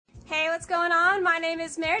what's going on? My name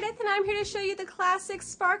is Meredith and I'm here to show you the Classic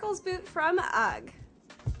Sparkles boot from UGG.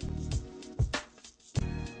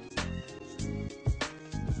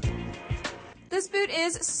 This boot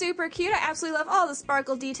is super cute. I absolutely love all the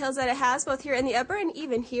sparkle details that it has, both here in the upper and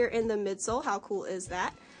even here in the midsole. How cool is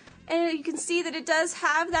that? And you can see that it does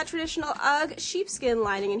have that traditional UGG sheepskin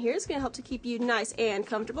lining in here. It's going to help to keep you nice and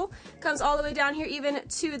comfortable. Comes all the way down here even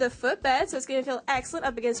to the footbed, so it's going to feel excellent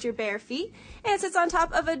up against your bare feet. And it sits on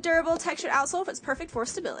top of a durable textured outsole, so it's perfect for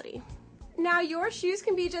stability. Now your shoes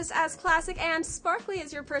can be just as classic and sparkly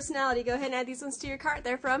as your personality. Go ahead and add these ones to your cart.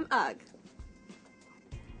 They're from UGG.